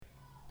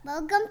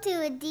Welcome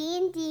to a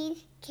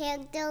D&D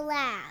Character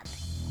Lab.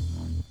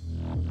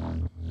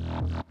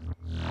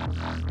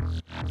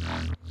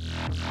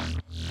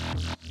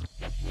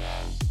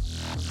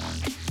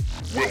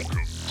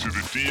 Welcome to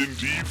the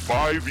D&D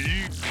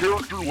 5e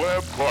Character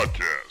Lab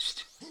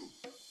podcast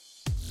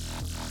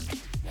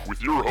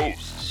with your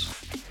hosts,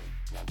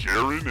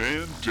 Garen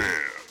and Dan.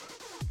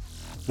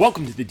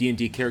 Welcome to the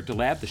D&D Character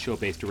Lab, the show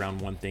based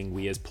around one thing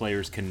we as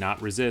players cannot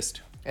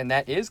resist. And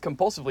that is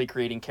compulsively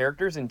creating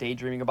characters and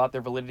daydreaming about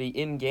their validity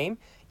in-game.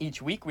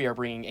 Each week we are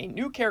bringing a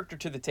new character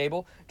to the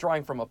table,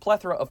 drawing from a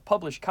plethora of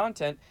published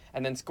content,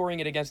 and then scoring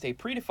it against a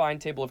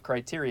predefined table of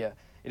criteria.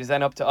 It is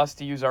then up to us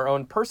to use our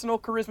own personal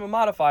charisma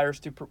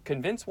modifiers to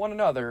convince one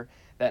another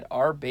that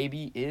our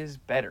baby is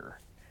better.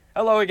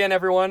 Hello again,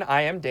 everyone.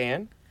 I am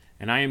Dan.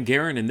 And I am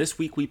Garen, and this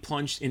week we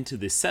plunged into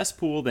the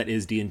cesspool that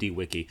is D&D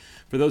Wiki.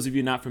 For those of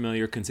you not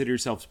familiar, consider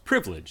yourselves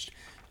privileged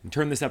and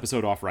turn this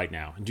episode off right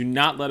now. And do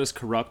not let us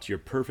corrupt your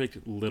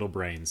perfect little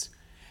brains.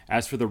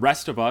 As for the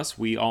rest of us,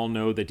 we all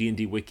know that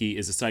D&D Wiki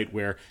is a site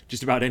where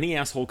just about any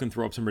asshole can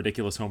throw up some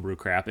ridiculous homebrew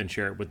crap and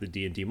share it with the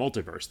D&D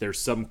multiverse. There's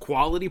some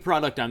quality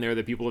product on there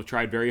that people have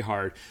tried very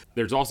hard.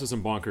 There's also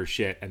some bonkers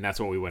shit, and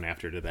that's what we went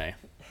after today.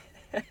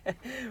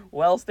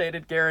 Well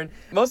stated, Garen.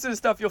 Most of the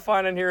stuff you'll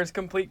find on here is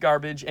complete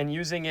garbage, and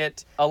using a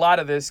lot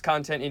of this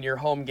content in your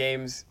home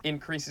games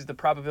increases the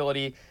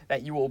probability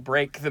that you will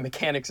break the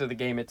mechanics of the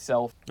game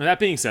itself. Now, that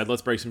being said,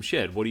 let's break some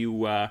shit. What do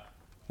you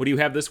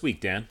have this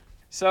week, Dan?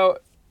 So,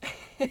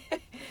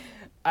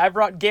 I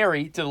brought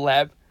Gary to the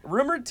lab,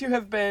 rumored to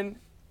have been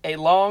a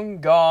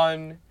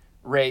long-gone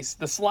race.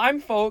 The slime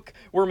folk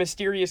were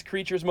mysterious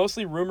creatures,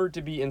 mostly rumored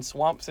to be in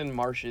swamps and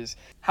marshes.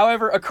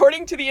 However,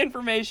 according to the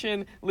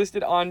information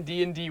listed on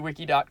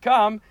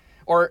dndwiki.com,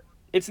 or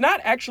it's not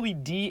actually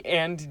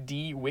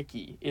D&D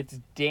Wiki, it's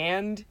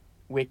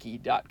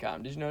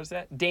dandwiki.com. Did you notice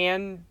that?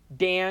 Dan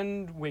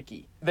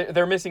Wiki.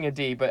 They're missing a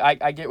D, but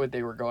I get what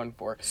they were going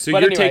for. So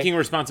but you're anyway, taking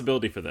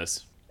responsibility for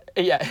this.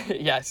 Yeah,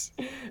 yes.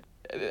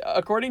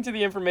 According to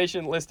the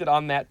information listed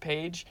on that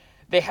page,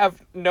 they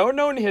have no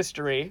known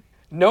history,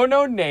 no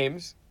known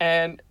names,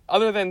 and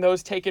other than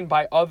those taken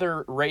by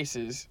other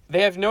races,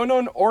 they have no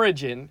known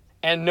origin,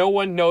 and no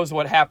one knows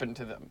what happened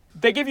to them.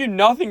 They give you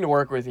nothing to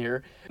work with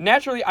here.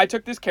 Naturally, I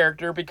took this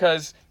character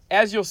because,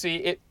 as you'll see,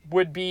 it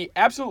would be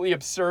absolutely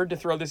absurd to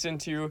throw this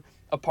into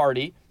a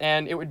party,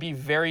 and it would be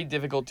very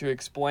difficult to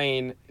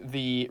explain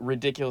the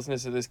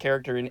ridiculousness of this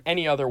character in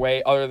any other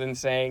way other than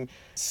saying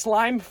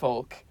slime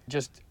folk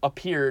just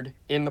appeared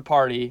in the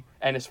party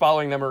and is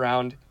following them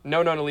around,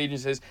 no known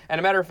allegiances, and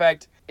a matter of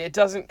fact, it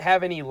doesn't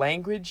have any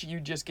language, you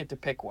just get to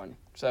pick one.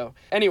 So,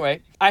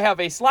 anyway, I have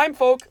a slime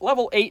folk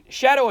level 8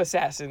 shadow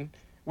assassin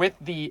with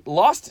the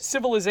Lost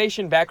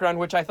Civilization background,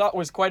 which I thought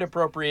was quite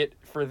appropriate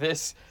for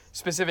this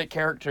specific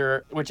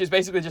character, which is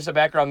basically just a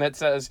background that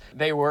says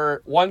they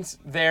were once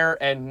there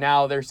and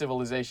now their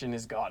civilization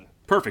is gone.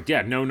 Perfect,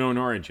 yeah, no known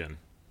origin.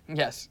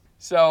 Yes.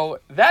 So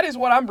that is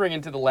what I'm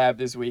bringing to the lab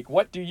this week.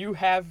 What do you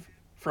have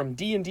from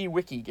D&D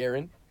Wiki,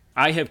 Garen?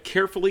 I have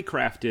carefully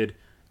crafted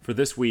for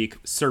this week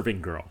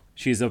Serving Girl.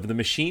 She's of the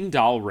machine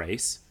doll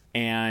race,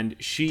 and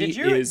Did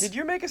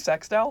you make a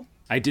sex doll?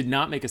 I did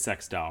not make a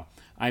sex doll.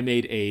 I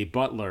made a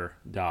butler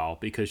doll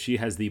because she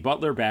has the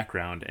butler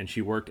background, and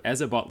she worked as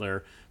a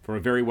butler for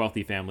a very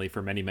wealthy family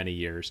for many, many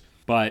years.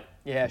 But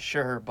yeah,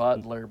 sure,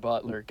 butler,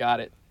 got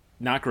it.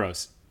 Not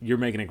gross. You're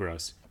making it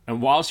gross.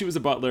 And while she was a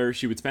butler,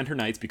 she would spend her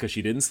nights, because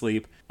she didn't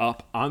sleep,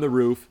 up on the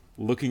roof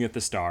looking at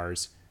the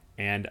stars.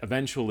 And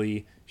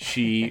eventually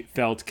she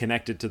felt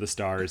connected to the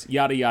stars,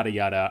 yada, yada,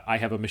 yada. I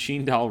have a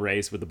machine doll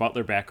race with a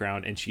butler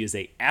background, and she is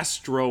a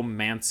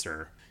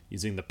astromancer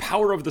using the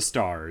power of the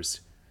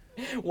stars.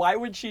 Why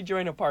would she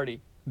join a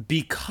party?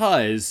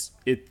 Because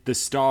the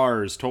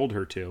stars told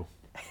her to.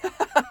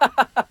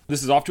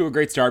 This is off to a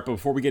great start, but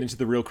before we get into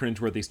the real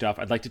cringeworthy stuff,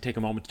 I'd like to take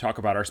a moment to talk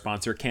about our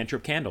sponsor,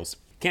 Cantrip Candles.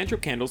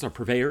 Cantrip Candles are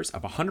purveyors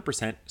of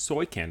 100%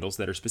 soy candles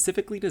that are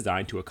specifically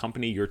designed to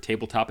accompany your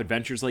tabletop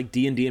adventures like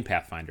D&D and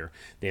Pathfinder.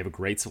 They have a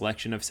great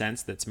selection of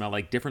scents that smell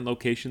like different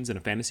locations in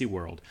a fantasy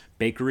world,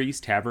 bakeries,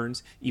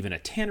 taverns, even a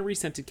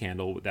tannery-scented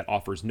candle that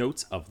offers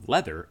notes of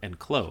leather and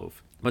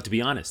clove. But to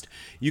be honest,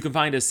 you can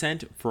find a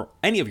scent for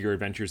any of your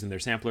adventures in their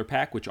sampler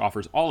pack, which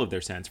offers all of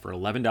their scents for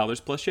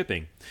 $11 plus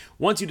shipping.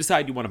 Once you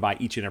decide you want to buy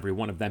each and every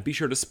one of them, be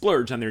sure to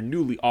splurge on their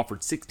newly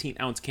offered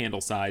 16-ounce candle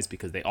size,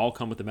 because they all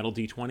come with a metal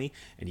D20,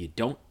 and you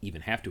don't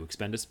even have to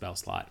expend a spell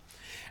slot.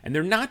 And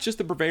they're not just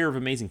the purveyor of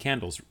amazing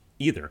candles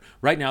either.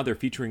 Right now, they're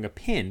featuring a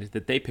pin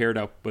that they paired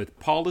up with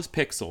Paulus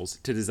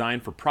Pixels to design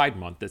for Pride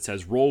Month that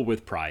says "Roll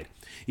with Pride."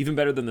 Even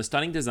better than the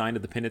stunning design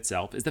of the pin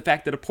itself is the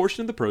fact that a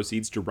portion of the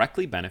proceeds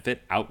directly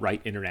benefit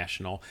Outright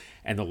International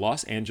and the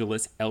Los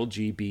Angeles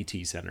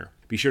LGBT Center.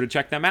 Be sure to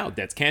check them out.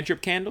 That's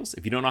Cantrip Candles.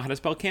 If you don't know how to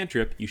spell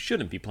cantrip, you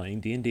shouldn't be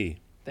playing D&D.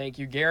 Thank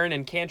you, Garen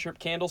and Cantrip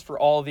Candles, for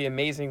all the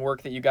amazing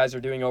work that you guys are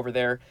doing over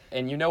there.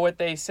 And you know what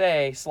they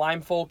say,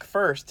 slime folk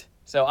first.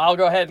 So I'll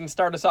go ahead and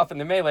start us off in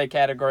the melee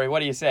category. What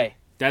do you say?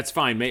 That's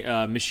fine.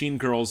 Machine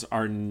girls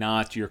are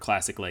not your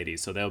classic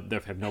ladies, so they'll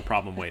have no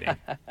problem waiting.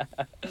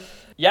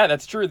 Yeah,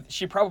 that's true.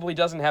 She probably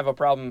doesn't have a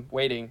problem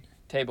waiting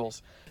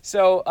tables.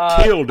 So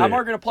Killed it. I'm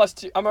arguing a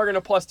 +2. I'm arguing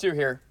a +2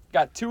 here.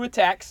 Got 2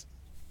 attacks.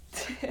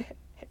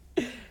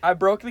 I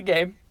broke the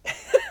game.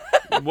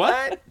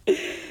 What?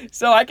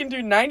 So I can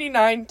do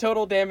 99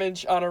 total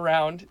damage on a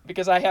round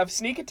because I have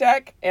sneak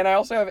attack and I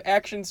also have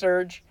action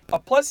surge. A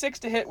 +6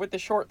 to hit with the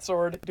short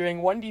sword,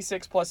 doing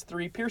 1d6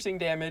 +3 piercing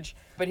damage.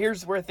 But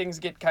here's where things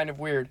get kind of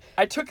weird.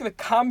 I took the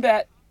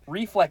combat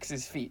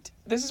reflexes feat.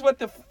 This is what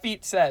the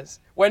feat says.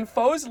 When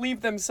foes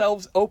leave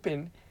themselves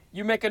open,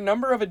 you make a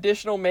number of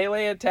additional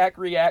melee attack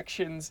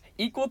reactions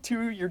equal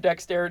to your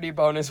dexterity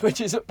bonus, which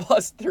is a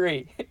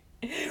 +3.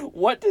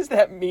 What does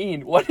that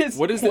mean? What is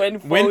when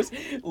foes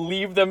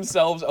leave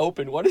themselves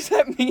open? What does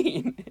that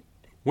mean?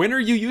 When are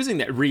you using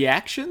that?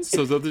 Reactions?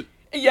 So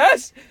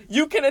Yes,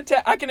 you can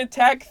attack. I can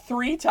attack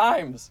 3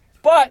 times.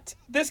 But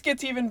this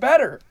gets even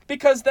better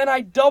because then I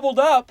doubled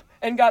up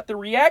and got the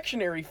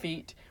reactionary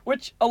feat,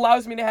 which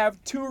allows me to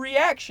have 2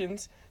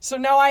 reactions. So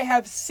now I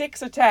have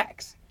 6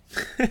 attacks.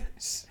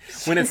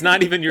 when it's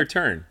not even your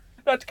turn.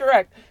 That's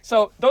correct.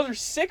 So those are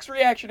 6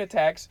 reaction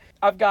attacks.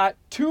 I've got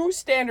 2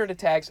 standard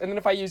attacks, and then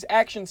if I use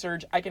action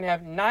surge, I can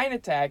have 9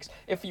 attacks.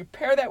 If you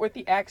pair that with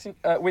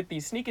the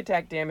sneak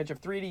attack damage of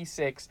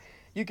 3d6,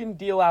 you can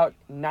deal out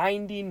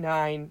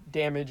 99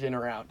 damage in a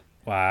round.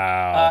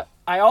 Wow.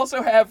 I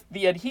also have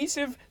the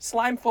adhesive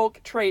slime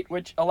folk trait,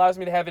 which allows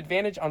me to have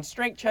advantage on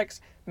strength checks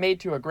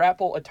made to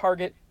grapple a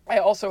target. I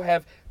also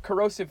have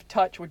corrosive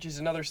touch, which is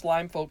another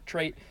slime folk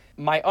trait.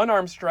 My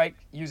unarmed strike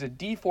use a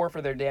d4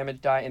 for their damage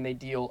die, and they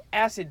deal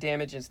acid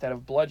damage instead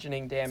of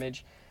bludgeoning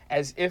damage,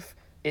 as if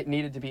it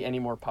needed to be any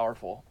more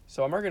powerful.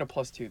 So I'm arguing a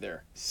 +2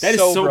 there. That is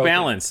so broken.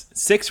 balanced.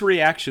 6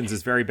 reactions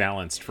is very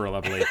balanced for a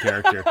level 8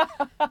 character.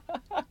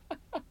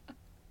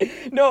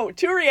 No,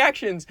 2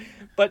 reactions,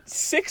 but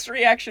 6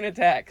 reaction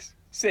attacks.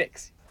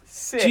 6.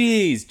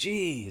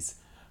 Jeez.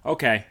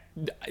 Okay.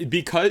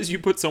 Because you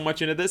put so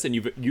much into this and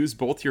you've used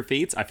both your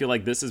feats, I feel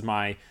like this is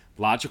my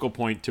logical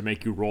point to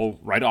make you roll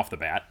right off the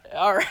bat.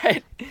 All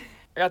right. I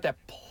got that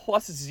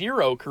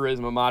 +0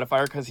 charisma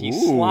modifier because he's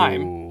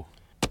slime.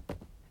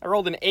 I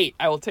rolled an 8.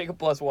 I will take a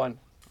 +1.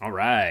 All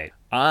right.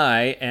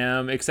 I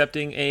am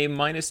accepting a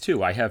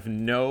 -2. I have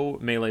no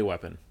melee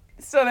weapon.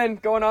 So then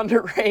going on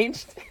to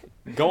ranged.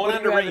 Going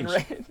on to What do you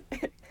have range.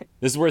 in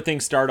This is where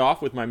things start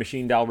off with my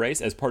machine doll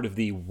race. As part of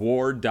the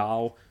war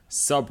doll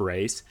sub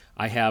race,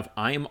 I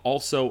am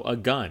also a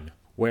gun,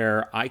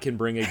 where I can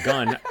bring a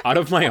gun out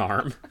of my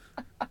arm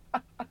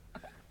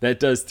that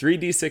does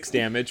 3d6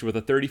 damage with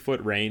a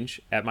 30-foot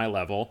range at my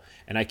level,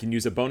 and I can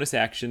use a bonus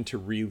action to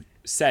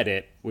reset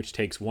it, which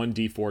takes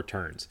 1d4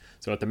 turns.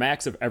 So at the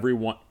max of every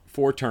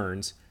 4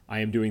 turns, I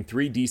am doing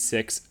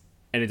 3d6,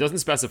 and it doesn't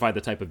specify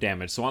the type of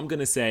damage, so I'm going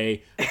to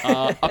say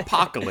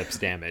apocalypse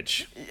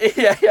damage.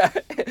 Yeah.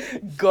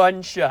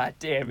 Gunshot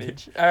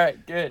damage. All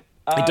right, good.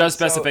 It does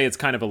specify it's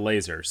kind of a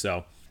laser,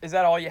 so... Is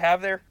that all you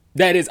have there?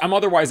 That is, I'm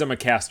a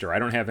caster. I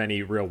don't have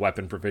any real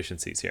weapon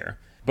proficiencies here.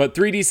 But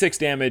 3d6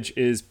 damage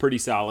is pretty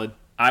solid.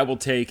 I will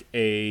take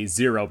a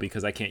 0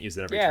 because I can't use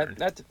it every turn.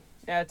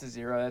 That's a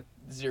 0.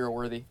 That's 0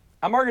 worthy.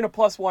 I'm arguing a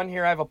 +1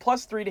 here. I have a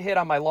 +3 to hit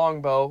on my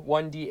longbow.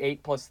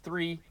 1d8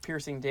 +3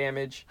 piercing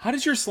damage. How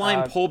does your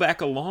slime pull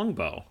back a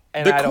longbow?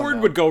 And The I don't cord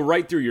know. would go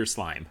right through your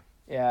slime.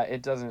 Yeah,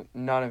 it doesn't.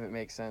 None of it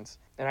makes sense.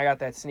 And I got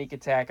that sneak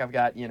attack. I've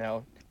got,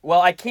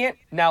 Well, I can't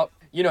now.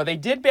 They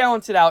did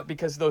balance it out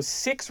because those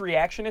 6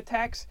 reaction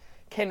attacks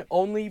can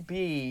only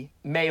be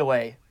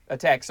melee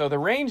attacks. So the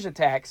ranged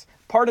attacks,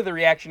 part of the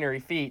reactionary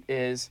feat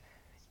is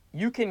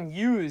you can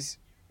use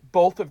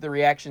both of the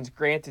reactions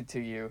granted to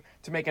you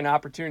to make an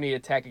opportunity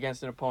attack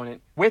against an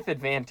opponent with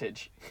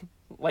advantage.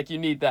 Like you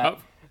need that.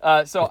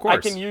 So I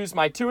can use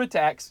my 2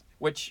 attacks,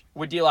 which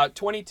would deal out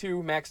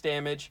 22 max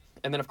damage.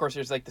 And then, of course,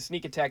 there's like the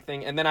sneak attack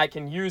thing. And then I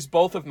can use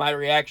both of my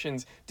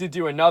reactions to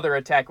do another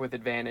attack with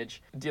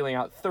advantage, dealing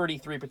out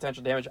 33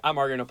 potential damage. I'm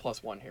arguing a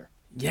 +1 here.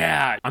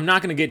 Yeah, I'm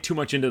not going to get too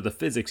much into the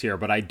physics here,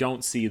 but I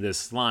don't see this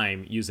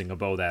slime using a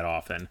bow that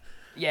often.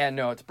 Yeah,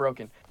 no, it's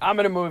broken. I'm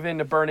going to move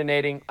into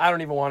burninating. I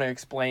don't even want to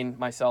explain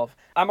myself.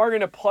 I'm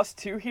arguing a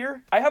 +2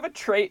 here. I have a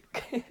trait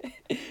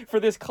for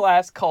this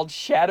class called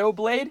Shadow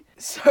Blade.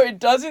 So it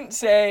doesn't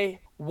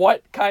say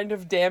what kind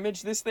of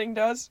damage this thing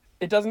does.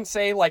 It doesn't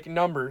say, like,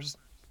 numbers.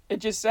 It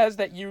just says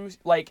that you,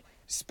 like,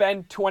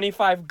 spend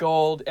 25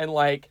 gold and,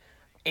 like,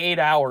 8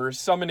 hours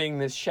summoning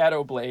this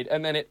Shadow Blade,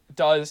 and then it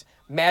does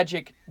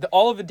magic.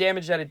 All of the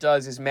damage that it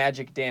does is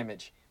magic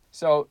damage.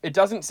 So it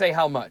doesn't say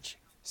how much.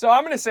 So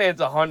I'm going to say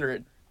it's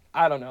 100.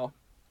 I don't know.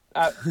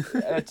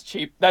 That's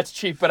cheap. That's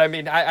cheap, but I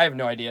mean, I have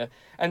no idea.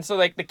 And so,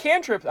 like, the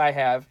cantrips I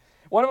have,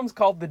 one of them's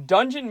called the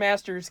Dungeon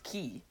Master's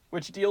Key,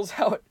 which deals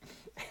out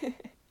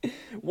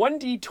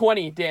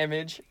 1d20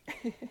 damage.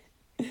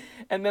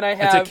 And then I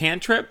have... It's a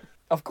cantrip?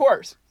 Of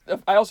course.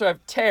 I also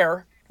have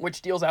Tear,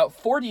 which deals out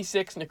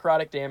 46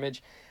 necrotic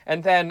damage.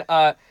 And then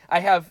I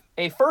have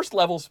a first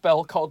level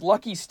spell called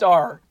Lucky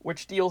Star,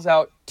 which deals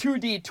out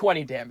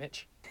 2d20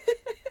 damage.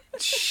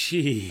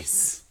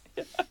 Jeez.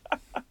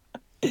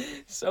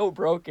 So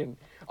broken.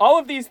 All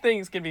of these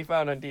things can be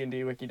found on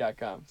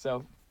dndwiki.com.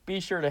 So be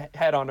sure to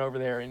head on over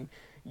there and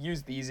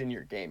use these in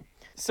your game.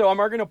 So I'm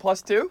marking a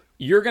 +2.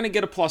 You're going to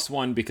get a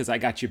 +1 because I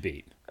got you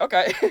beat.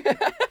 Okay.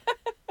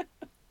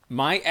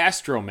 My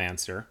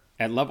Astromancer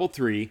at level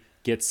 3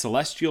 gets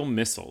Celestial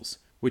Missiles,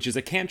 which is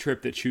a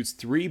cantrip that shoots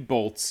 3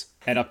 bolts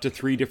at up to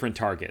 3 different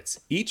targets.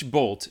 Each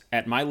bolt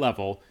at my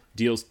level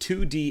deals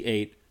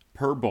 2d8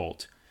 per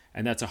bolt,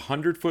 and that's a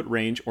 100-foot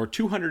range or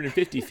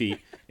 250 feet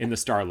in the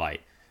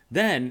starlight.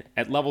 Then,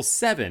 at level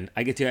 7,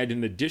 I get to add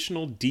an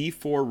additional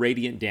d4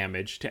 radiant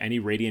damage to any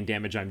radiant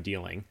damage I'm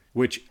dealing,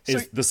 which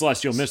is the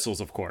Celestial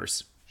Missiles, of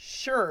course.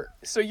 Sure.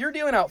 So you're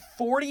dealing out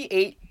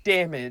 48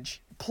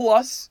 damage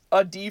plus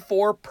a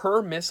d4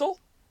 per missile?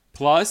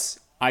 Plus,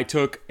 I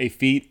took a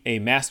feat, a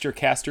Master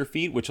Caster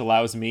feat, which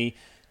allows me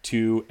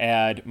to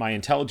add my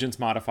Intelligence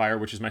modifier,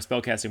 which is my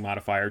spellcasting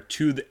modifier,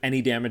 to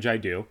any damage I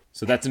do.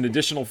 So that's an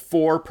additional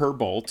 4 per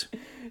bolt.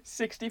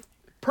 60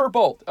 per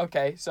bolt.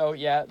 Okay, so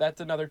yeah, that's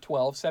another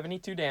 12,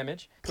 72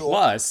 damage. Cool.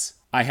 Plus,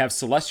 I have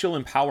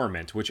Celestial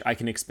Empowerment, which I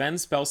can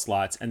expend spell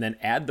slots and then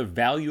add the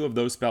value of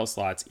those spell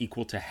slots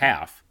equal to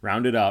half,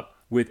 rounded up,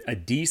 with a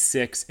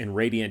d6 in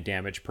radiant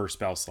damage per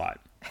spell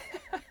slot.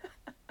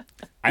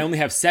 I only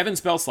have 7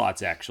 spell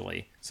slots,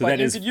 actually. So but that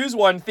you is could use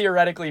one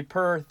theoretically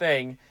per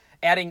thing,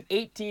 adding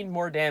 18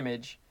 more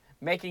damage,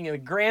 making a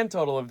grand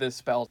total of this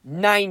spell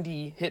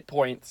 90 hit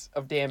points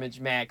of damage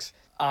max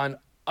on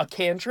a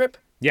cantrip.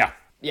 Yeah,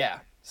 Yeah,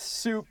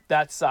 soup,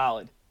 that's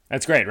solid.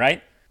 that's great,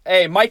 right?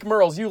 Hey, Mike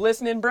Merles, you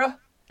listening, bruh?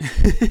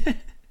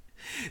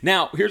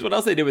 Now, here's what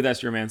else I did with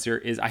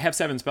Astromancer is I have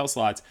 7 spell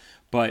slots,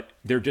 but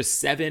they're just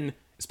 7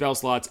 spell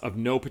slots of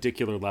no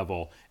particular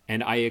level,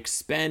 and I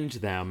expend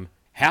them.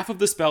 Half of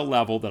the spell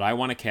level that I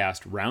want to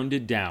cast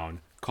rounded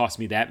down cost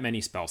me that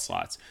many spell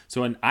slots.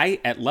 So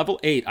at level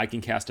 8, I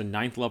can cast a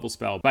 9th level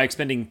spell by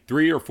expending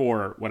 3 or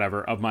 4,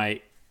 whatever, of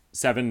my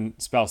 7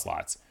 spell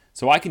slots.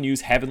 So I can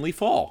use Heavenly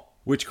Fall,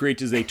 which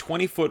creates a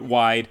 20-foot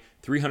wide,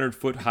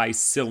 300-foot high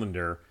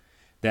cylinder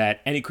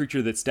that any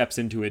creature that steps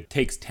into it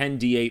takes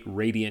 10d8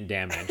 radiant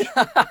damage.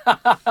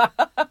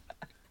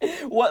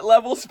 What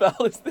level spell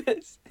is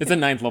this? It's a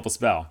 9th level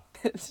spell.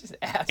 It's just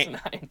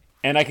asinine.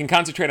 And I can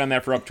concentrate on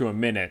that for up to a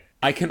minute.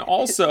 I can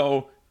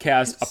also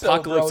cast So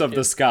Apocalypse of broken.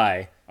 the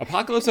Sky.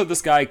 Apocalypse of the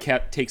Sky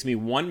takes me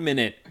 1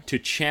 minute to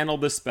channel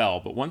the spell,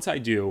 but once I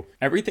do,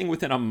 everything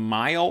within a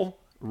mile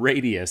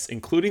radius,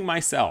 including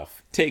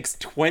myself, takes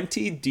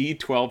 20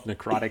 d12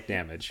 necrotic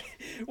damage.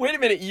 Wait a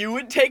minute, you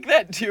would take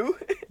that too?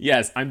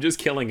 Yes, I'm just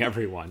killing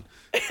everyone.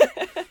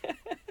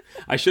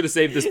 I should have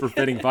saved this for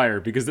Fitting Fire,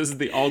 because this is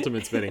the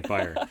ultimate Spitting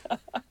Fire.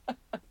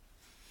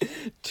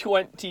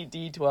 20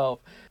 d12.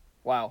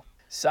 Wow,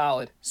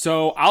 solid.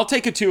 So I'll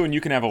take a 2 and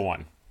you can have a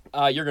 1.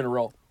 You're gonna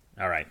roll.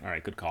 All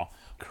right, good call.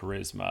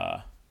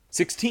 Charisma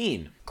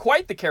 16.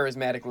 Quite the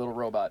charismatic little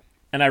robot.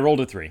 And I rolled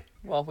a 3.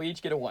 Well, we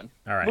each get a 1.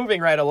 All right.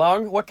 Moving right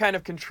along, what kind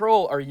of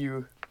control are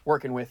you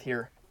working with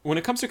here? When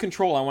it comes to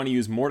control, I want to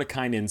use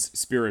Mordekainen's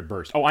Spirit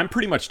Burst. Oh, I'm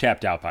pretty much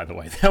tapped out, by the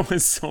way. That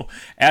was so...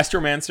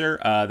 Astromancer,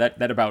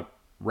 that about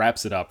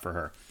wraps it up for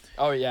her.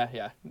 Oh,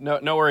 yeah.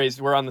 No worries.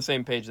 We're on the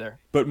same page there.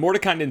 But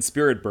Mordekainen's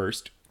Spirit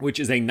Burst, which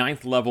is a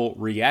 9th level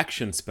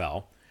reaction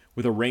spell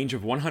with a range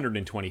of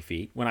 120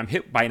 feet. When I'm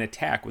hit by an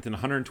attack within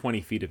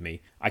 120 feet of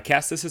me, I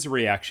cast this as a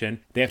reaction.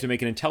 They have to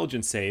make an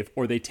intelligence save,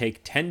 or they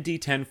take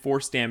 10d10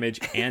 force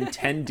damage and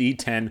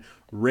 10d10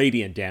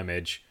 radiant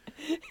damage.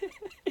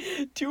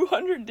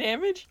 200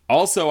 damage?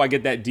 Also, I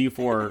get that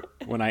d4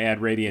 when I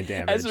add radiant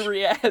damage. As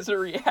a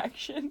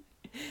reaction?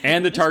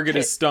 And the target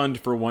is stunned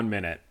for 1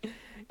 minute.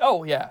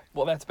 Oh, yeah.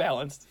 Well, that's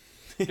balanced.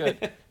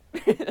 Good.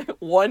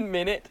 1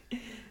 minute.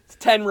 It's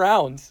 10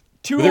 rounds.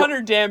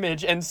 200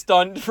 damage and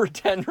stunned for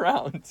 10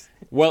 rounds.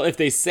 Well, if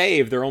they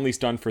save, they're only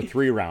stunned for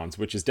 3 rounds,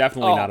 which is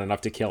definitely not enough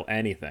to kill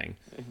anything.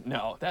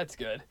 No, that's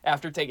good.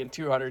 After taking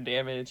 200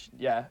 damage,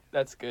 yeah,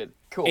 that's good.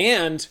 Cool.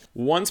 And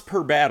once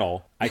per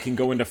battle, I can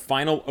go into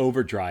final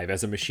overdrive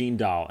as a machine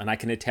doll, and I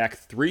can attack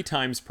 3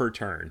 times per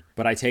turn.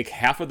 But I take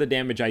half of the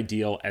damage I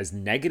deal as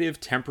negative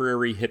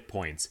temporary hit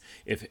points.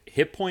 If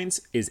hit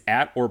points is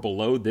at or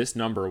below this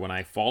number when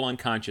I fall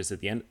unconscious at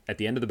the end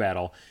of the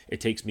battle,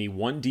 it takes me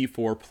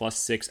 1d4 plus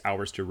 6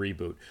 hours to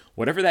reboot.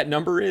 Whatever that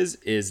number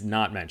is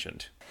not mentioned.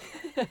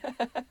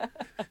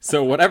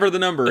 So whatever the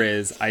number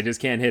is, I just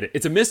can't hit it.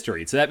 It's a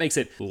mystery, so that makes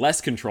it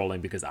less controlling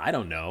because I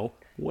don't know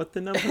what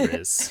the number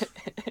is.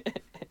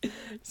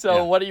 So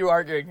Yeah. what are you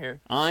arguing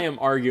here? I am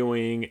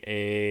arguing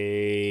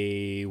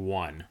a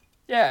 1.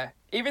 Yeah,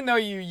 even though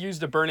you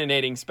used a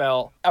burninating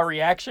spell, a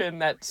reaction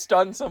that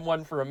stuns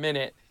someone for a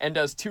minute and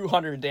does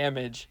 200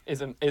 damage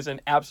is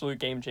an absolute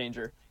game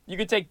changer. You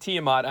could take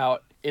Tiamat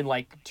out in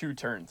like 2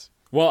 turns.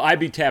 Well, I'd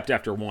be tapped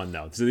after 1,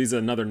 though. So these are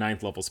another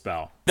 9th level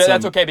spell.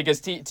 That's okay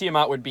because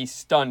Tiamat would be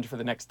stunned for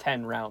the next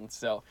 10 rounds.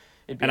 So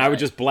it'd be And I would fine.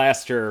 just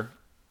blast her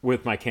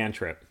with my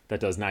cantrip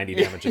that does 90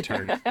 damage a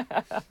turn.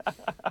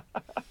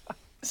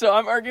 So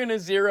I'm arguing a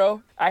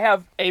 0. I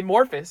have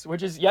amorphous,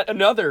 which is yet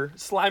another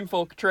slime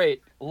folk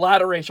trait. A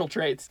lot of racial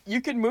traits.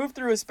 You can move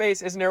through a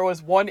space as narrow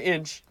as 1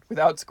 inch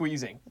without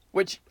squeezing,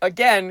 which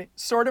again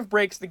sort of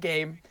breaks the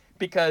game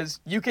because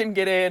you can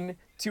get in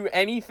to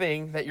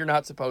anything that you're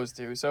not supposed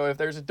to. So if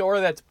there's a door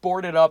that's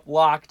boarded up,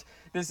 locked,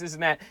 this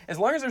and that, as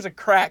long as there's a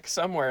crack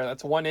somewhere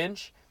that's 1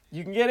 inch,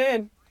 you can get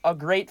in. A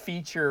great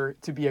feature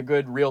to be a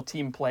good real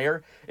team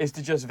player is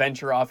to just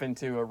venture off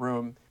into a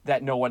room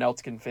that no one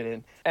else can fit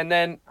in. And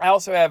then I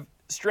also have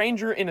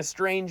Stranger in a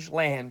Strange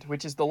Land,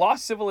 which is the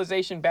Lost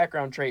Civilization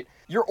background trait.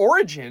 Your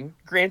origin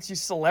grants you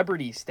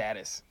celebrity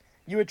status.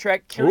 You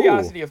attract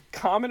curiosity of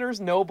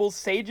commoners, nobles,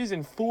 sages,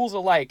 and fools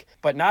alike,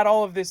 but not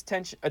all of this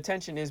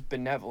attention is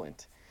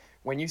benevolent.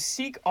 When you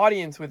seek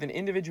audience with an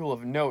individual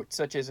of note,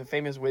 such as a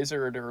famous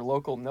wizard or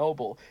local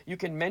noble, you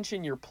can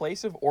mention your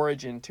place of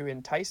origin to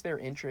entice their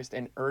interest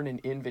and earn an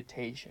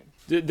invitation.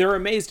 They're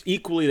amazed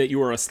equally that you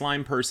are a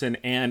slime person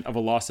and of a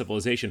lost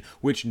civilization,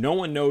 which no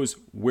one knows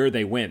where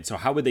they went. So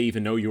how would they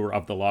even know you were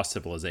of the lost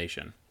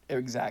civilization?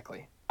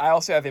 Exactly. I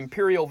also have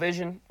Imperial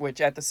Vision, which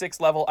at the 6th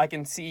level, I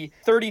can see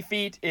 30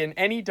 feet in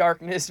any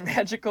darkness,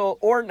 magical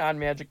or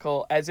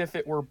non-magical, as if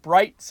it were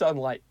bright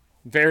sunlight.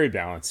 Very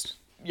balanced.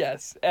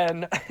 Yes,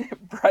 and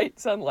bright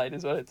sunlight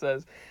is what it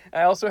says.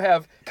 I also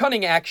have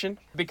Cunning Action,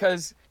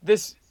 because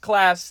this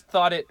class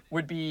thought it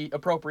would be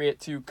appropriate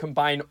to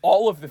combine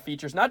all of the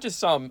features, not just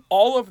some,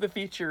 all of the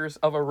features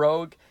of a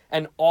rogue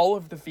and all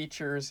of the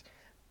features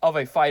of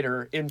a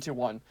fighter into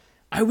one.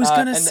 I was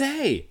going to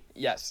say.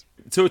 Yes.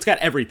 So it's got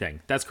everything.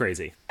 That's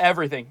crazy.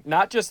 Everything.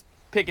 Not just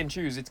pick and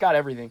choose. It's got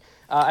everything.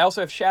 I also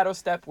have Shadow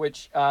Step,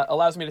 which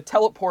allows me to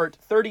teleport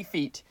 30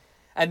 feet.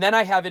 And then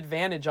I have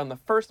advantage on the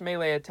first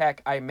melee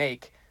attack I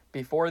make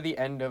before the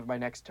end of my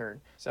next turn.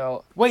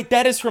 So wait,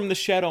 that is from the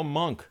Shadow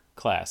Monk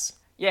class.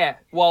 Yeah,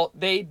 well,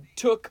 they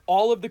took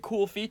all of the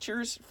cool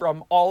features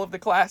from all of the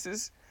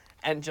classes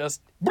and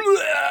just...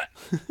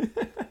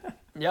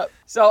 Yep.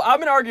 So I'm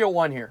going to argue a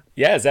 1 here.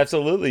 Yes,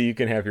 absolutely. You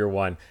can have your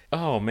 1.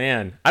 Oh,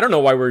 man. I don't know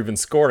why we're even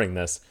scoring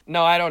this.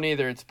 No, I don't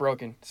either. It's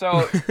broken.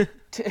 So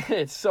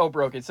it's so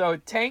broken. So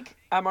tank,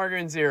 I'm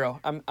arguing 0.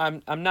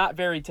 I'm not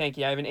very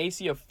tanky. I have an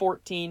AC of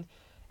 14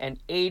 and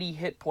 80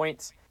 hit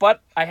points.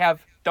 But I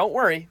have, don't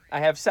worry, I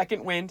have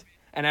Second Wind,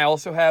 and I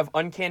also have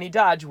Uncanny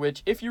Dodge,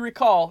 which, if you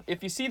recall,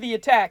 if you see the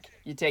attack,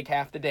 you take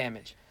half the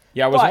damage.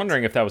 Yeah, I was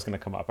wondering if that was going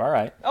to come up. All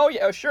right. Oh,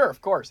 yeah, sure, of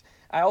course.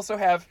 I also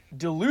have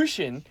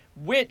Dilution,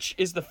 which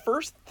is the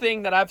first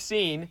thing that I've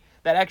seen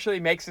that actually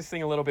makes this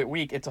thing a little bit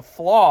weak. It's a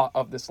flaw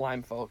of the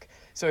slime folk.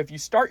 So if you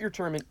start your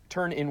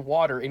turn in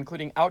water,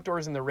 including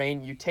outdoors in the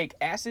rain, you take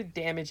acid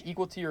damage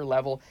equal to your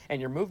level,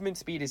 and your movement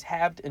speed is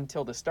halved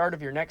until the start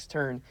of your next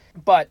turn.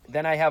 But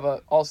then I have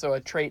also a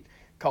trait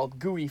called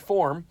Gooey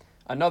Form,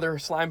 another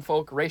slime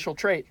folk racial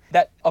trait,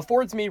 that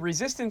affords me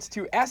resistance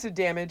to acid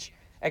damage,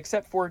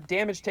 except for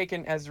damage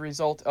taken as a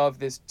result of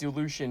this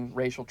dilution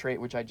racial trait,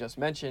 which I just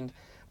mentioned.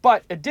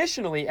 But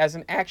additionally, as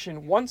an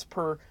action once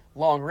per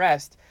long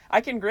rest,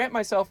 I can grant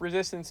myself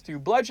resistance to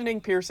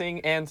bludgeoning, piercing,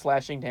 and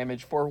slashing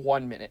damage for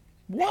 1 minute.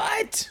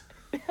 What?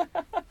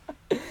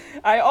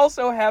 I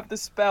also have the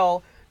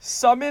spell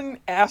Summon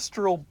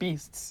Astral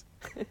Beasts.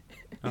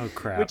 Oh,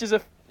 crap. Which is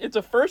it's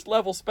a first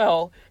level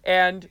spell,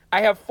 and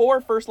I have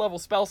 4 first level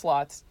spell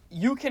slots.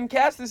 You can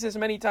cast this as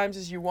many times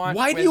as you want.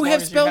 Why do you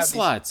have spell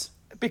slots?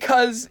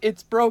 Because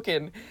it's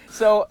broken.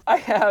 So I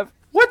have...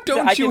 What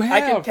don't you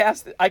have?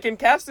 I can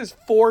cast this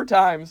 4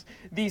 times.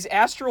 These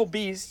astral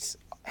beasts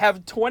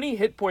have 20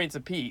 hit points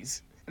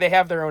apiece. They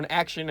have their own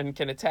action and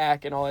can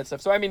attack and all that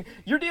stuff. So, I mean,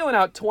 you're dealing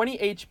out 20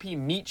 HP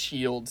meat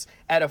shields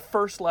at a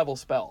first level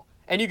spell.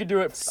 And you could do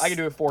it, I can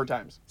do it 4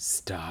 times.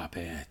 Stop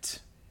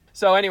it.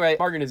 So anyway,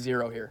 Margaret is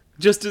 0 here.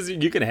 Just as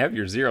you can have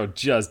your 0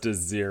 just as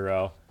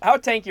 0. How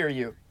tanky are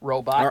you,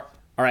 robot?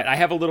 All right, I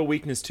have a little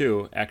weakness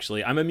too,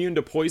 actually. I'm immune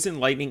to poison,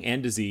 lightning,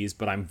 and disease,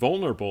 but I'm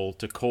vulnerable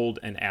to cold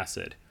and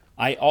acid.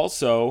 I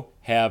also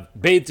have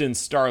Bathed in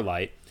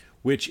Starlight,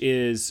 which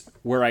is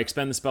where I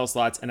expend the spell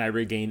slots and I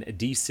regain a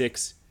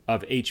d6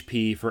 of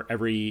HP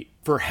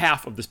for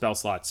half of the spell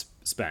slots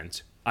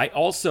spent. I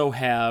also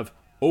have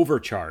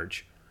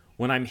Overcharge.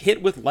 When I'm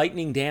hit with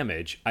lightning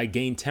damage, I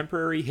gain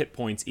temporary hit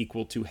points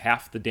equal to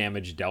half the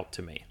damage dealt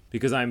to me.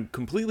 Because I'm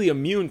completely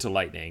immune to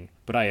lightning,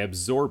 but I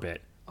absorb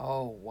it.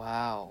 Oh,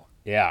 wow.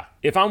 Yeah.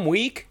 If I'm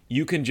weak,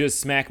 you can just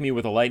smack me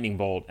with a lightning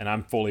bolt and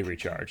I'm fully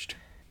recharged.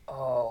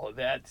 Oh,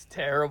 that's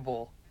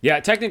terrible. Yeah,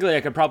 technically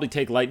I could probably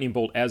take lightning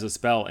bolt as a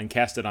spell and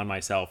cast it on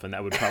myself, and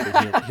that would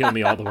probably heal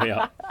me all the way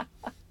up.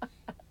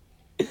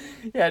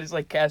 Yeah, just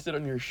like cast it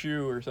on your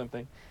shoe or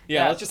something.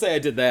 Yeah, let's just say I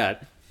did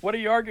that. What are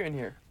you arguing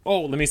here?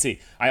 Oh, let me see.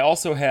 I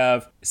also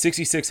have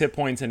 66 hit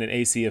points and an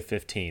AC of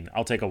 15.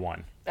 I'll take a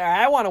 1.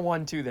 I want a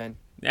 1 too then.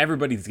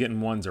 Everybody's getting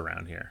 1s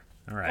around here.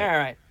 All right. All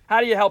right.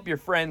 How do you help your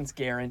friends,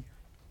 Garen?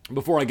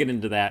 Before I get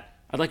into that,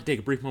 I'd like to take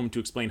a brief moment to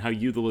explain how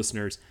you, the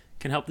listeners,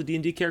 can help the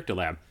D&D Character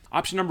Lab.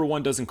 Option number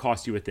 1 doesn't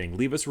cost you a thing.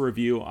 Leave us a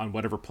review on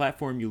whatever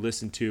platform you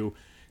listen to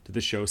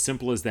the show.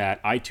 Simple as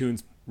that.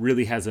 iTunes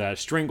really has a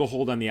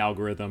stranglehold on the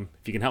algorithm.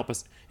 If you can help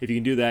us, if you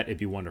can do that, it'd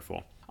be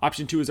wonderful.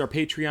 Option 2 is our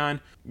Patreon.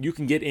 You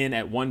can get in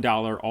at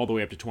 $1 all the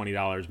way up to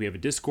 $20. We have a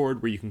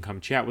Discord where you can come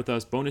chat with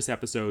us, bonus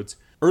episodes,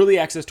 early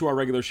access to our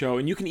regular show,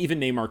 and you can even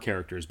name our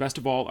characters. Best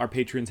of all, our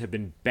patrons have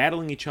been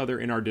battling each other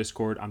in our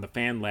Discord on the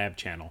Fan Lab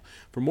channel.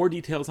 For more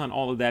details on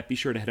all of that, be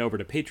sure to head over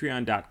to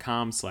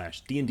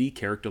patreon.com/D&D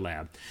Character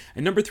Lab.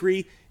 And number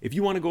 3, if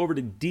you want to go over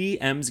to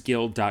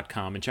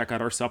dmsguild.com and check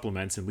out our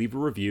supplements and leave a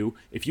review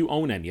if you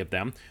own any of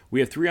them.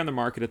 We have 3 on the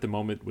market at the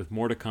moment with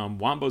more to come: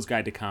 Wombo's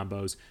Guide to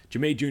Combos,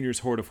 Jamae Jr.'s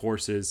Horde of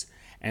Horses,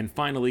 and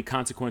finally,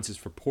 Consequences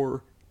for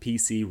Poor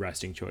PC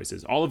Resting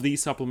Choices. All of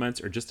these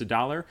supplements are just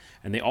 $1,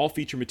 and they all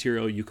feature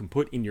material you can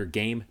put in your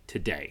game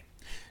today.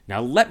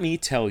 Now, let me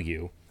tell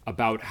you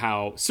about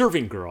how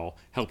Serving Girl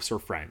helps her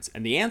friends,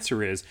 and the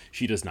answer is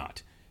she does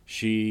not.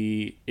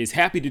 She is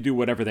happy to do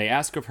whatever they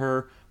ask of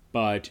her,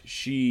 but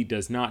she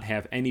does not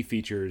have any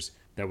features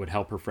that would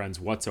help her friends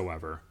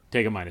whatsoever.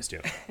 Take a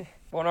 -2.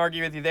 Won't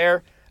argue with you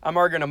there. I'm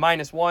arguing a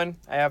 -1.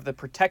 I have the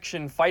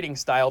protection fighting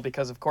style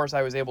because, of course,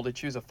 I was able to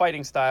choose a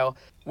fighting style.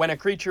 When a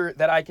creature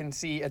that I can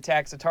see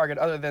attacks a target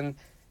other than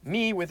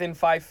me within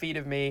 5 feet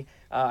of me,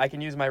 I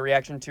can use my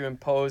reaction to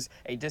impose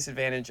a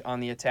disadvantage on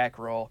the attack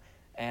roll,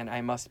 and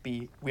I must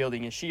be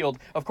wielding a shield.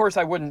 Of course,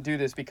 I wouldn't do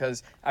this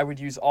because I would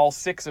use all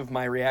 6 of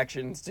my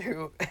reactions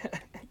to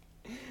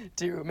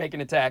to make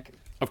an attack.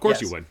 Of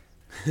course Yes. you would.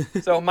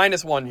 So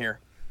 -1 here.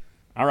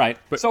 All right.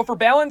 But So for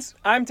balance,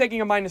 I'm taking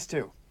a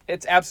 -2.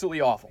 It's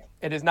absolutely awful.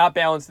 It is not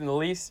balanced in the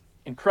least.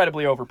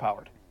 Incredibly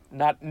overpowered.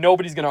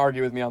 Nobody's going to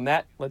argue with me on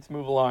that. Let's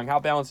move along.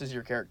 How balanced is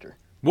your character?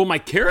 well, my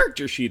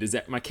character sheet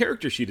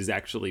is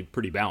actually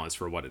pretty balanced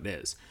for what it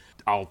is.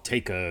 I'll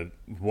take a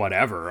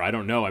whatever. I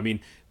don't know. I mean,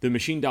 the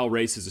Machine Doll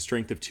race is a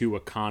strength of 2, a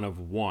con of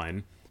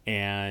 1,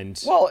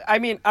 and Well, I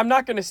mean, I'm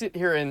not going to sit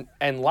here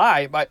and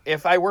lie, but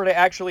if I were to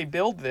actually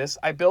build this,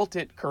 I built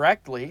it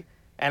correctly,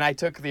 and I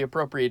took the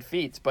appropriate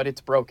feats, but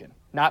it's broken,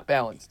 not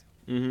balanced.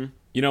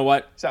 you know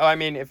what? So, I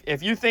mean,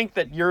 if you think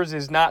that yours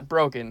is not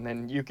broken,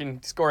 then you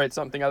can score it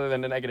something other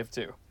than a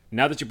 -2.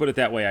 Now that you put it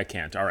that way, I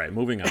can't. All right,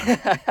 moving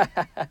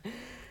on.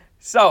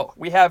 So,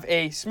 we have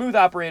a smooth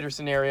operator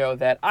scenario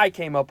that I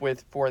came up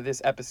with for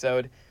this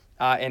episode,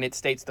 and it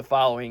states the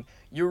following.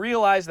 You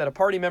realize that a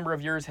party member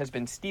of yours has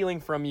been stealing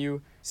from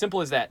you.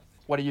 Simple as that.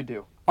 What do you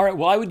do? All right,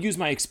 well, I would use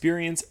my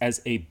experience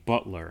as a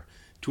butler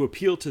to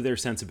appeal to their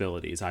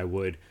sensibilities. I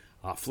would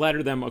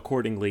flatter them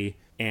accordingly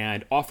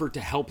and offer to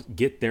help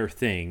get their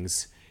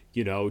things.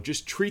 You know,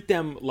 just treat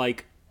them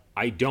like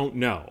I don't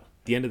know.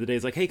 At the end of the day,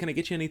 it's like, hey, can I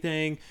get you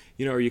anything?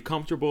 You know, are you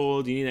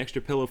comfortable? Do you need an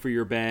extra pillow for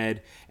your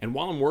bed? And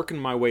while I'm working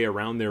my way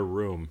around their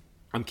room,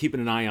 I'm keeping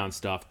an eye on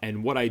stuff.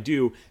 And what I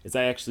do is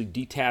I actually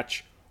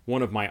detach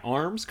one of my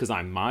arms, because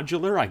I'm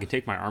modular. I can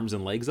take my arms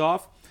and legs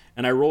off,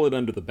 and I roll it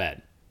under the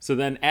bed. So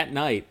then at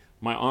night,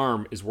 my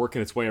arm is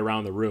working its way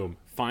around the room,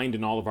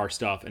 finding all of our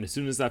stuff. And as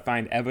soon as I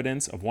find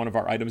evidence of one of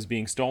our items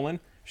being stolen,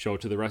 show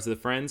it to the rest of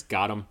the friends.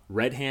 Got them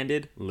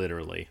red-handed,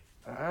 literally.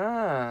 What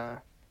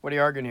are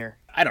you arguing here?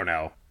 I don't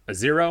know. A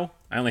 0?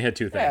 I only had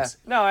 2 things.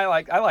 Yeah, no, I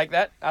like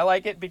that. I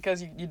like it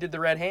because you did the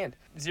red hand.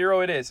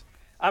 0 it is.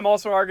 I'm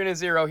also arguing a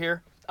 0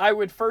 here. I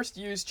would first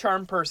use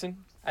Charm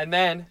Person, and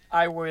then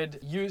I would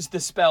use the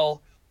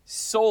spell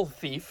Soul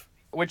Thief,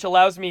 which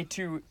allows me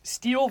to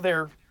steal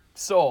their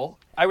soul.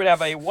 I would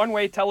have a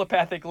one-way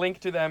telepathic link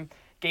to them,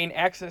 gain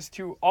access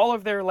to all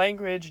of their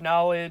language,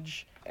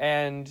 knowledge,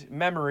 and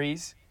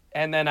memories,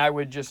 and then I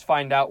would just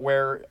find out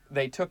where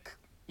they took,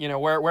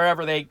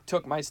 wherever they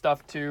took my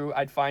stuff to,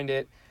 I'd find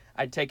it,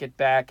 I'd take it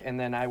back, and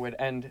then I would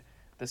end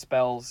the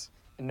spells.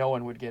 No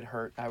one would get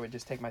hurt. I would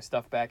just take my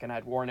stuff back, and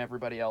I'd warn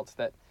everybody else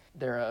that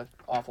they're a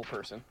awful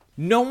person.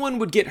 No one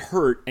would get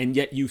hurt, and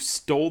yet you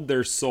stole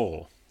their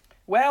soul.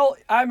 Well,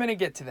 I'm going to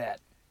get to that,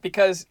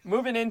 because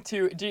moving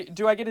into...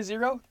 Do I get a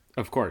 0?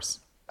 Of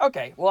course.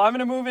 Okay, well, I'm going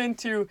to move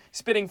into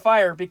Spitting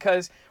Fire,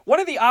 because one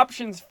of the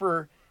options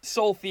for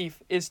Soul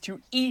Thief is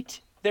to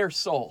eat their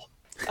soul.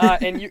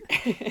 And you...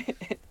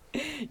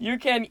 You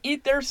can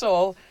eat their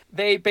soul.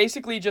 They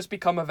basically just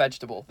become a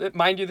vegetable.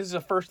 Mind you, this is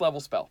a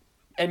first-level spell.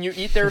 And you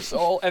eat their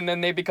soul, and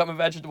then they become a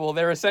vegetable.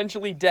 They're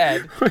essentially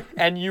dead,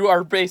 and you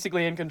are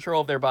basically in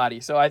control of their body.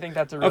 So I think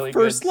that's a really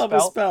good spell. A first-level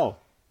spell.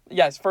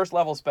 Yes,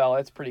 first-level spell.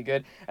 It's pretty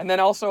good. And then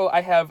also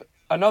I have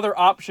another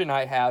option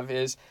I have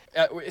is,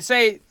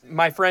 say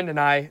my friend and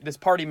I, this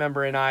party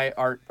member and I,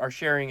 are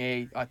sharing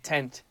a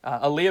tent,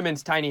 a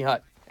Leomin's tiny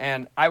hut.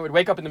 And I would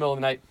wake up in the middle of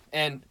the night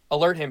and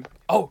alert him,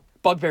 oh,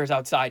 bugbear's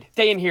outside.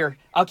 Stay in here.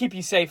 I'll keep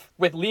you safe.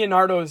 With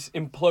Leonardo's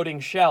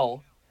imploding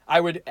shell, I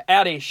would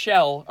add a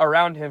shell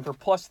around him for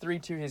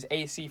 +3 to his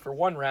AC for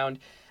 1 round.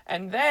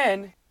 And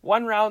then,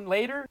 1 round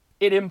later,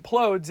 it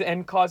implodes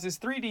and causes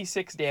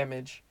 3d6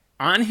 damage.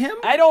 On him?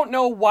 I don't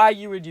know why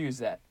you would use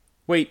that.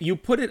 Wait, you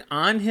put it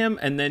on him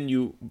and then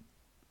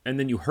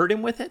you hurt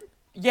him with it?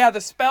 Yeah,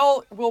 the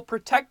spell will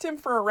protect him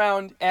for a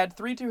round, add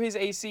 3 to his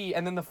AC,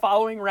 and then the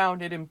following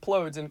round it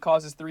implodes and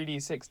causes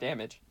 3d6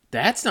 damage.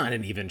 That's not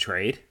an even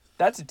trade.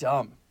 That's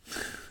dumb.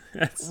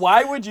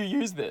 Why would you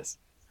use this?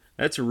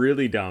 That's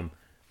really dumb.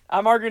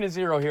 I'm arguing a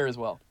 0 here as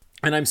well.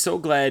 And I'm so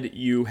glad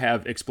you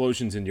have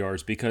explosions in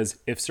yours, because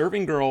if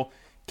Serving Girl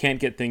can't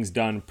get things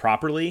done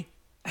properly,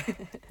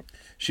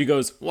 she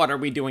goes, "What are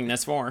we doing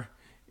this for?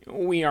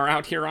 We are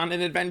out here on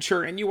an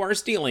adventure and you are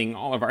stealing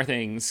all of our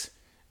things.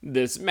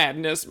 This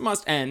madness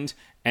must end."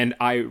 And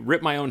I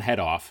rip my own head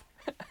off.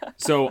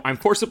 So I'm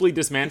forcibly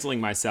dismantling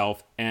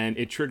myself, and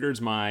it triggers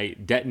my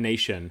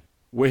detonation,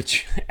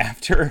 which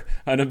after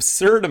an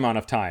absurd amount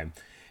of time,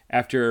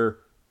 after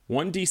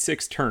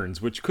 1d6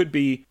 turns, which could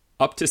be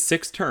up to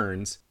 6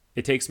 turns,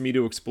 it takes me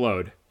to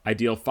explode. I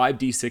deal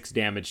 5d6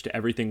 damage to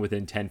everything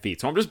within 10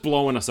 feet. So I'm just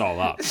blowing us all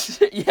up.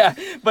 Yeah,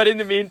 but in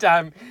the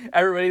meantime,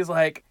 everybody's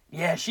like,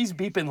 yeah, she's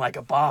beeping like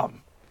a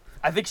bomb.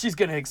 I think she's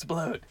going to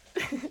explode.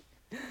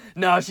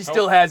 No, she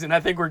still hasn't. I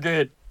think we're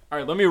good. All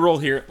right, let me roll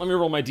here. Let me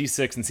roll my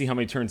d6 and see how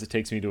many turns it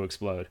takes me to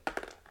explode.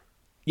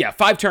 Yeah,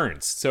 5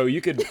 turns. So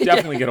you could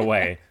definitely get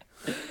away.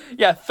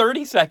 Yeah,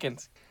 30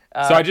 seconds.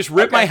 So I just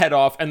rip my head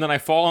off, and then I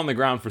fall on the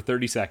ground for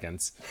 30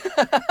 seconds.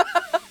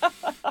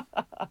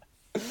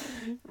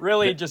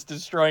 Really just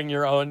destroying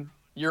your own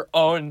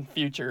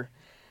future.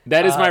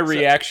 That is my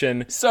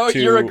reaction. So to...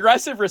 your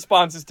aggressive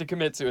response is to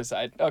commit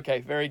suicide.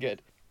 Okay, very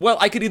good. Well,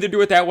 I could either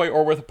do it that way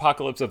or with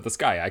Apocalypse of the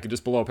Sky. I could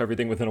just blow up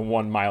everything within a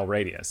 1 mile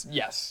radius.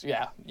 Yes,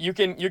 yeah. You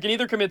can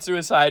either commit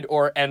suicide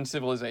or end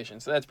civilization.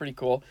 So that's pretty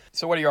cool.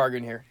 So what are you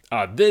arguing here?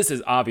 This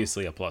is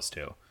obviously a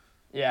 +2.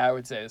 Yeah, I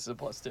would say this is a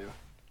 +2.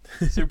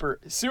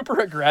 Super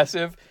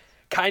aggressive,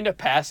 kind of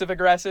passive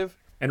aggressive,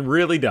 and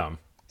really dumb.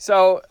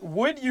 So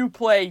would you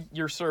play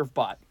your serve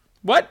bot?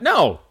 What?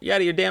 No. You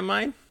out of your damn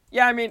mind?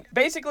 Yeah, I mean,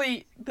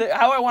 basically,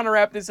 how I want to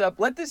wrap this up,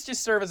 let this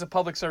just serve as a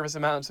public service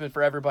announcement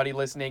for everybody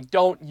listening.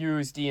 Don't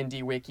use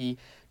D&D Wiki.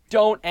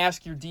 Don't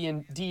ask your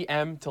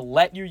DM to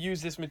let you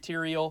use this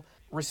material.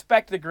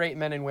 Respect the great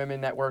men and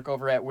women that work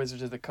over at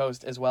Wizards of the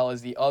Coast, as well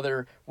as the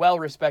other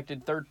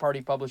well-respected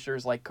third-party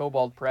publishers like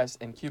Kobold Press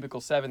and Cubicle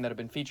 7 that have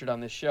been featured on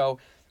this show.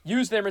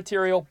 Use their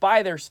material,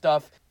 buy their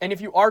stuff, and if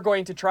you are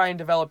going to try and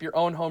develop your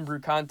own homebrew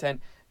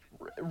content,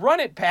 run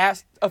it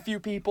past a few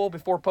people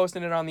before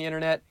posting it on the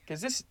internet,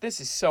 because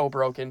this is so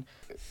broken.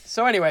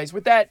 So anyways,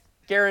 with that,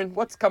 Garen,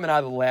 what's coming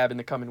out of the lab in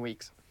the coming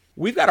weeks?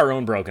 We've got our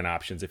own broken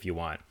options if you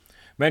want.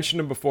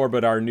 Mentioned them before,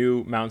 but our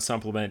new mount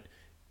supplement,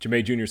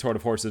 Jamae Jr.'s Horde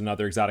of Horses and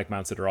other exotic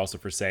mounts that are also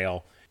for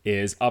sale,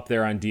 is up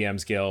there on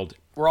DM's Guild.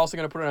 We're also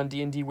going to put it on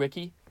D&D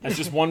Wiki. That's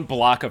just one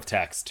block of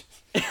text.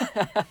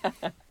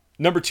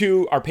 Number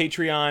 2, our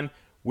Patreon.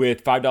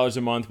 With $5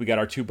 a month, we got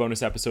our 2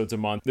 bonus episodes a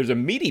month. There's a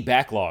meaty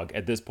backlog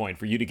at this point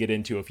for you to get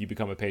into if you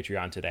become a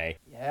Patreon today.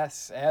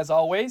 Yes, as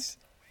always,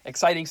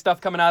 exciting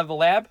stuff coming out of the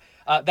lab.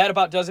 That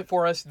about does it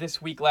for us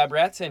this week, Lab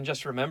Rats. And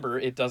just remember,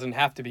 it doesn't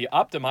have to be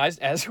optimized,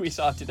 as we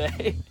saw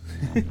today.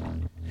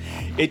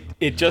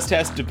 It just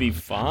has to be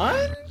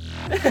fun?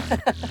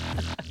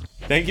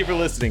 Thank you for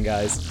listening,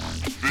 guys.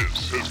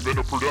 This has been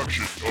a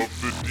production of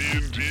the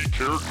D&D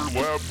Character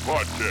Lab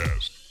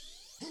podcast.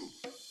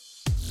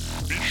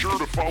 Be sure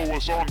to follow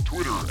us on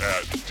Twitter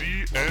at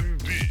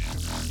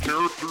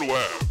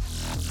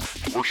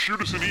DNDCharacterLab, or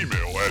shoot us an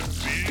email at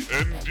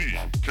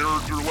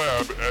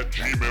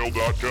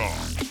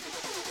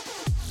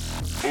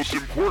dndcharacterlab@gmail.com. Most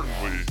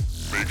importantly,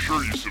 make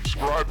sure you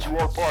subscribe to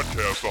our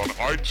podcast on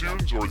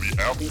iTunes or the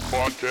Apple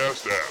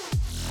Podcast app.